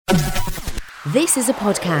This is a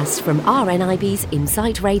podcast from RNIB's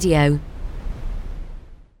Insight Radio.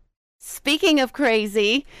 Speaking of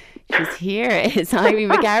crazy, she's here. It's Irene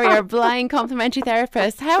McGarry, our blind complementary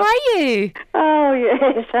therapist. How are you? Oh,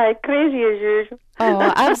 yes, crazy as usual.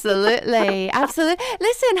 Oh, absolutely. Absolutely.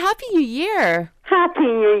 Listen, Happy New Year. Happy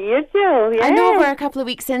New Year, Jill. Yeah. I know we're a couple of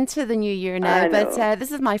weeks into the new year now, but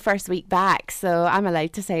this is my first week back, so I'm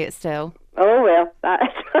allowed to say it still. Oh, well,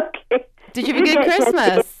 that's okay. Did you have a good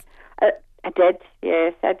Christmas? I did,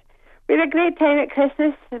 yes. We had a great time at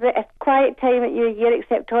Christmas, a quiet time at New Year,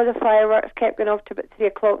 except all the fireworks kept going off to about 3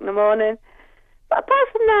 o'clock in the morning. But apart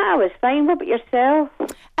from that, I was fine. What about yourself?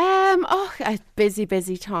 A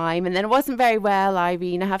busy time, and then it wasn't very well,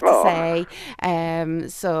 Irene, I have to say.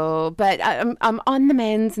 But I'm on the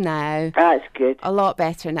mend now. That's good. A lot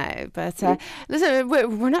better now. But listen,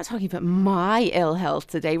 we're not talking about my ill health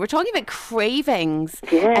today. We're talking about cravings,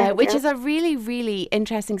 which is a really, really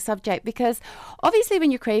interesting subject, because obviously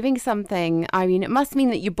when you're craving something, Irene, it must mean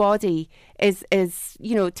that your body is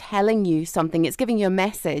telling you something. It's giving you a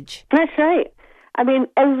message. That's right. I mean,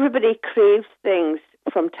 everybody craves things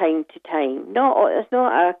from time to time. It's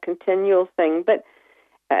not a continual thing, but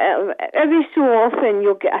every so often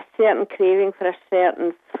you'll get a certain craving for a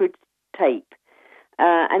certain food type.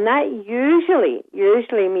 And that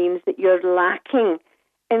usually means that you're lacking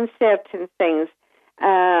in certain things.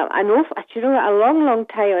 I know, a long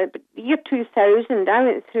time, the year 2000, I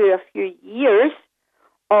went through a few years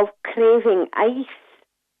of craving ice.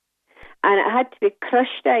 And it had to be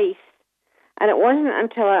crushed ice. And it wasn't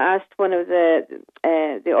until I asked one of the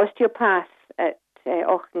osteopaths at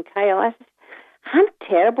Auchenkyle, I said, I'm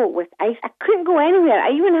terrible with ice. I couldn't go anywhere.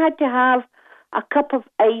 I even had to have a cup of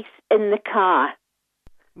ice in the car.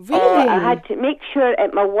 Really? I had to make sure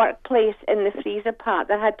at my workplace in the freezer part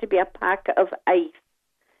there had to be a packet of ice,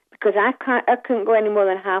 because I couldn't go any more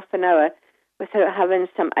than half an hour without having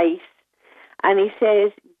some ice. And he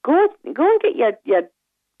says, go and get your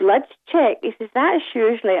blood check. He says, that's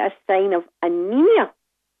usually a sign of anemia.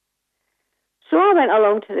 So I went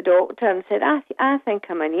along to the doctor and said, I think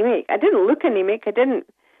I'm anemic. I didn't look anemic. I didn't,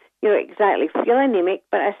 exactly feel anemic,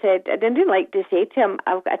 but I said, I didn't like to say to him,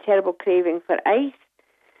 I've got a terrible craving for ice.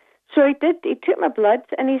 So he did. He took my blood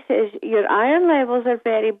and he says, your iron levels are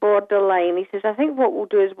very borderline. He says, I think what we'll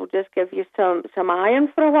do is we'll just give you some iron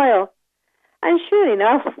for a while. And sure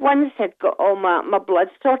enough, once I'd got all my blood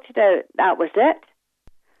sorted out, that was it.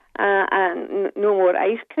 And no more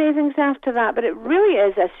ice cravings after that. But it really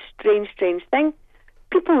is a strange thing.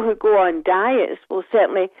 People who go on diets will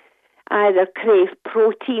certainly either crave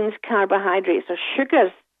proteins, carbohydrates, or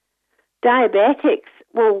sugars. Diabetics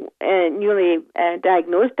newly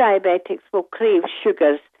diagnosed diabetics will crave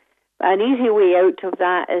sugars. An easy way out of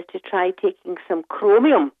that is to try taking some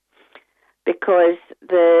chromium, because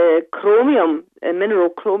the chromium, mineral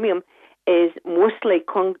chromium, is mostly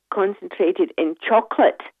concentrated in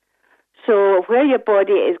chocolate. So where your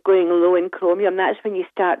body is going low in chromium, that's when you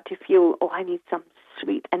start to feel, I need something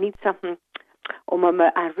sweet. I need something,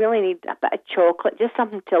 Mama, I really need a bit of chocolate, just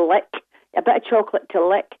something to lick, a bit of chocolate to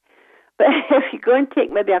lick. But if you go and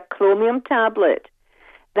take maybe a chromium tablet,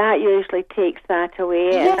 that usually takes that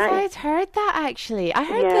away. Yes, I'd heard that actually. I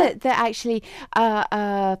heard that actually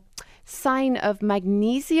a sign of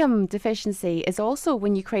magnesium deficiency is also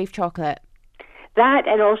when you crave chocolate. That,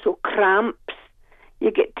 and also cramps. You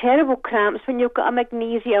get terrible cramps when you've got a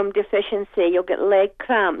magnesium deficiency. You'll get leg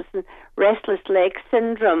cramps and restless leg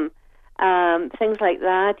syndrome, things like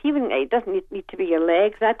that. Even it doesn't need to be your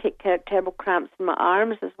legs. I take terrible cramps in my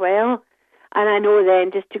arms as well. And I know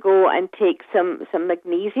then just to go and take some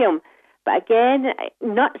magnesium. But again,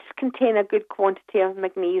 nuts contain a good quantity of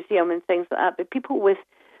magnesium and things like that. But people with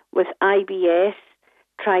IBS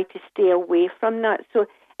try to stay away from nuts. So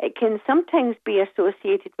it can sometimes be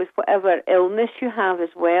associated with whatever illness you have as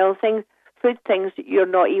well. Food things that you're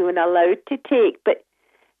not even allowed to take, but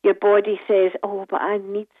your body says, but I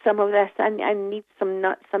need some of this. I need some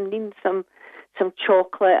nuts. I need some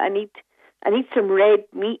chocolate. I need some red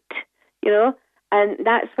meat, And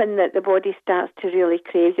that's when the body starts to really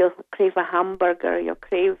crave. You'll crave a hamburger. You'll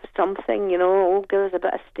crave something, give us a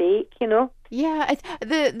bit of steak, Yeah,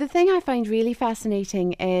 the thing I find really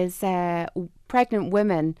fascinating is pregnant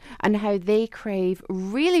women and how they crave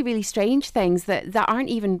really, really strange things that aren't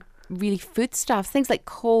even really foodstuffs, things like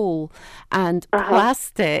coal and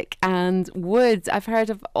plastic and wood. I've heard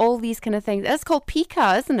of all these kind of things. That's called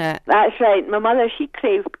pica, isn't it? That's right. My mother, she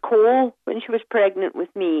craved coal when she was pregnant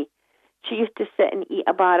with me. She used to sit and eat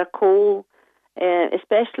a bar of coal,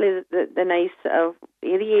 especially the nice sort of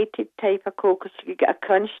aerated type of coal, because you could get a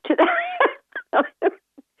crunch to that.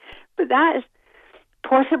 But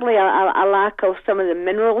possibly a lack of some of the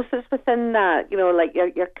minerals that's within that, like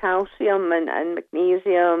your calcium and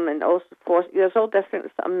magnesium and also phosphorus. There's all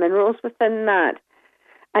different sort of minerals within that.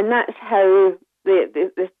 And that's how they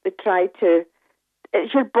try to...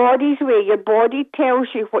 It's your body's way. Your body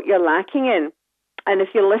tells you what you're lacking in. And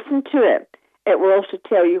if you listen to it, it will also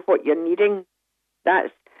tell you what you're needing.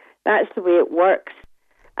 That's the way it works.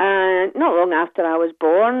 And not long after I was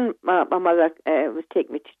born, my mother was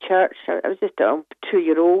taking me to church. I was just a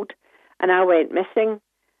 2-year-old, and I went missing.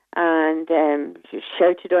 And she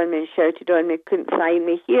shouted on me, couldn't find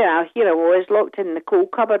me. Here I was, locked in the coal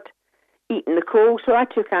cupboard, eating the coal, so I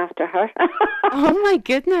took after her. Oh my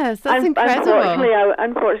goodness, that's incredible.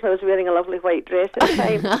 Unfortunately, I was wearing a lovely white dress at the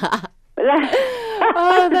time.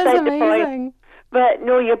 That's amazing. But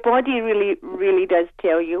no, your body really, really does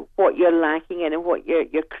tell you what you're lacking in and what you're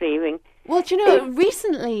craving. Well, do you know,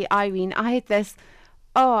 recently, Irene, I had this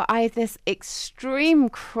extreme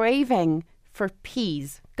craving for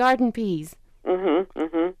peas, garden peas.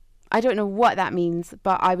 I don't know what that means,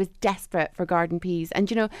 but I was desperate for garden peas. And,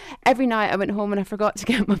 every night I went home and I forgot to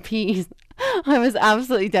get my peas. I was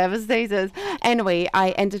absolutely devastated. Anyway,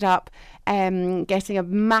 I ended up getting a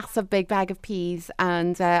massive big bag of peas,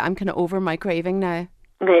 and I'm kind of over my craving now.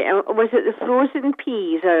 Okay, was it the frozen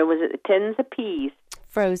peas or was it the tins of peas?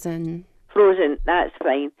 Frozen, that's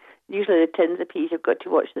fine. Usually the tins of peas, you've got to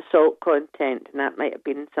watch the salt content, and that might have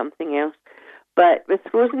been something else. But with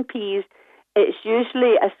frozen peas, it's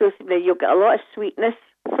usually associated, you'll get a lot of sweetness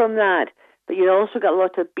from that, but you also get a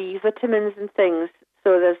lot of B vitamins and things.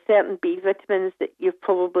 So there's certain B vitamins that you've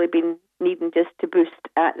probably been needing just to boost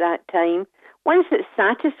at that time. Once it's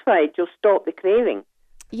satisfied, you'll stop the craving.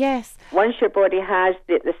 Yes. Once your body has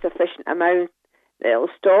the sufficient amount, it'll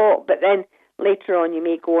stop, but then later on you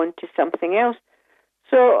may go on to something else.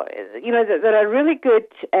 So, there are really good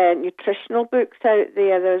nutritional books out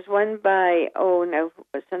there. There's one by,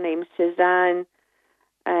 what's her name? Suzanne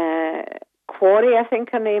Quarry, I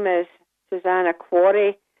think her name is. Susanna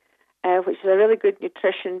Quarry, which is a really good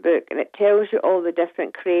nutrition book, and it tells you all the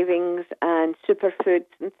different cravings and superfoods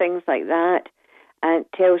and things like that, and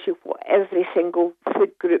it tells you what every single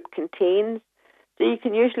food group contains. So you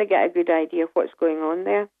can usually get a good idea of what's going on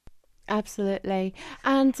there. Absolutely.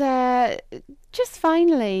 And just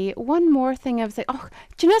finally, one more thing I was like,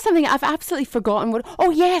 do you know something? I've absolutely forgotten what... Oh,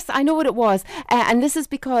 yes, I know what it was. And this is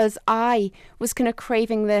because I was kind of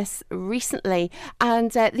craving this recently.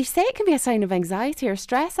 And they say it can be a sign of anxiety or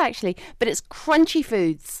stress, actually. But it's crunchy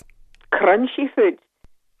foods. Crunchy foods?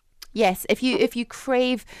 Yes, if you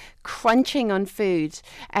crave crunching on food,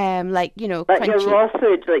 like your crunchy... raw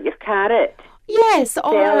foods, like your carrot. Yes,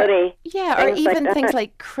 celery, or even things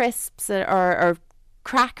like crisps or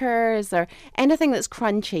crackers or anything that's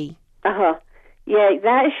crunchy. Yeah,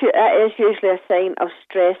 that is usually a sign of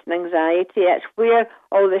stress and anxiety. It's where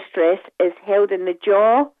all the stress is held in the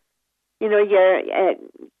jaw. You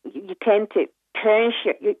tend to tense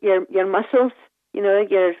your muscles.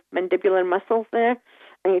 Your mandibular muscles there,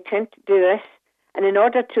 and you tend to do this. And in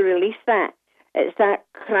order to release that, it's that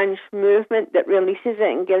crunch movement that releases it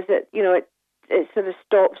and gives it, it sort of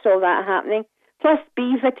stops all that happening. Plus,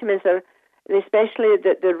 B vitamins are, especially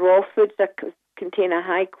the raw foods, contain a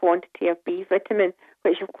high quantity of B vitamin,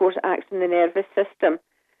 which of course acts in the nervous system.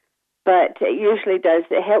 But it usually does.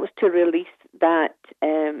 It helps to release that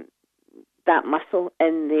muscle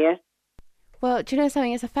in there. Well, do you know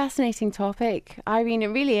something? It's a fascinating topic, Irene. It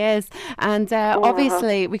really is. And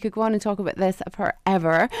obviously, we could go on and talk about this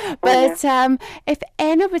forever. But if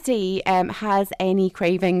anybody has any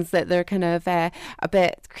cravings that they're kind of a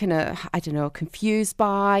bit confused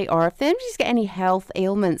by, or if anybody's got any health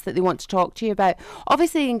ailments that they want to talk to you about,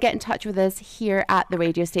 obviously you can get in touch with us here at the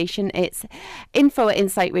radio station. It's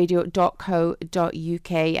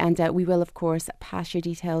info@insightradio.co.uk, and we will, of course, pass your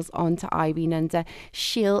details on to Irene, and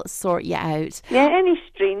she'll sort you out. Yeah, any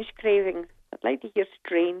strange cravings. I'd like to hear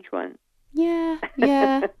strange ones. Yeah.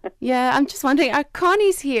 I'm just wondering,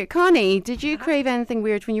 Connie's here. Connie, did you crave anything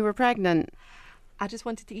weird when you were pregnant? I just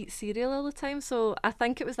wanted to eat cereal all the time, so I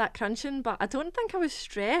think it was that crunching, but I don't think I was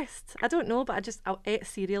stressed. I don't know, but I ate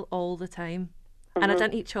cereal all the time. And I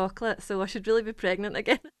didn't eat chocolate, so I should really be pregnant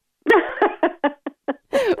again.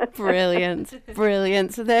 Brilliant.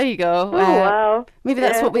 So there you go. Oh, wow. Maybe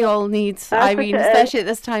that's what we all need, Irene, especially at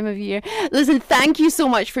this time of year. Listen, thank you so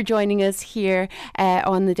much for joining us here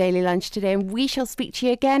on the Daily Lunch today, and we shall speak to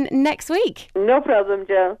you again next week. No problem,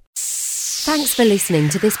 Jill. Thanks for listening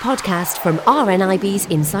to this podcast from RNIB's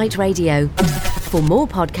Insight Radio. For more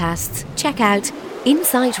podcasts, check out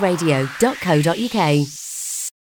insightradio.co.uk.